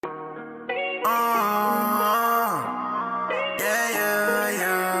Yeah, yeah,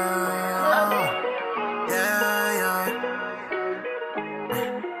 yeah. Yeah, yeah.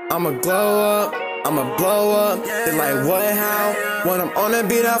 I'ma glow up, I'ma blow up. They like, what, how? When I'm on the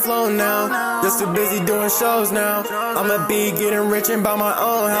beat, I flow now. Just too busy doing shows now. I'ma be getting rich and buy my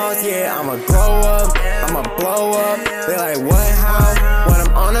own house. Yeah, I'ma glow up, I'ma blow up. They like, what, how? When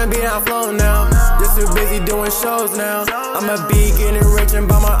I'm on the beat, I flow now. Just too busy doing shows now. I'ma be getting rich and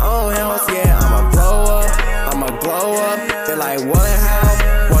buy my own house. Yeah, I'ma blow up, I'ma glow up. They like, what,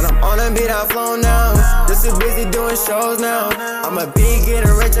 how? When I'm on the beat, I flow now. Just too busy doing shows now. I'ma be getting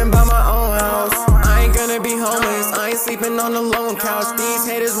rich and buy my own house. I ain't gonna be homeless, I ain't sleeping on the lone couch. These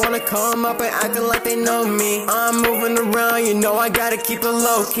haters wanna come up and acting like they know me. I'm moving around, you know I gotta keep it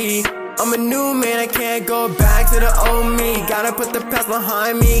low key. I'm a new man, I can't go back to the old me. Gotta put the past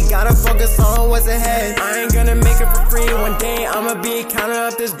behind me, gotta focus on what's ahead. I ain't gonna make it for free, one day I'ma be counting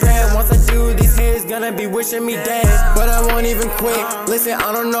up this bread. Once I do, these haters gonna be wishing me dead, but I won't even quit. Listen,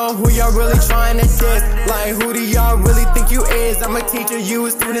 I don't know who y'all really trying to diss. Like, who do y'all really think you is? I'm a teacher, you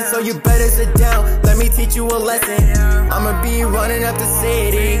a student, so you better sit down. Let me teach you a lesson. I'ma be running up the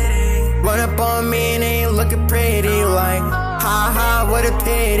city. Run up on me and ain't looking pretty. Like, ha ha, what a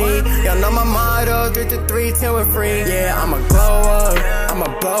pity. Y'all know my motto, 3 to 3 till we're free. Yeah, I'ma glow up,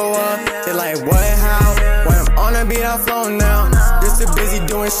 I'ma blow up. They like, what, how? When I'm on the beat, I flow now. Just too busy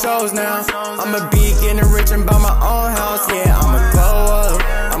doing shows now. I'ma be getting rich and buy my own house. Yeah, I'ma glow up,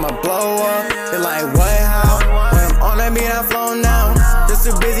 I'ma blow up. They like, what, how? When I'm on the beat, I flow now. Just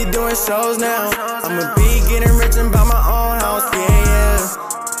too busy doing shows now. I'ma be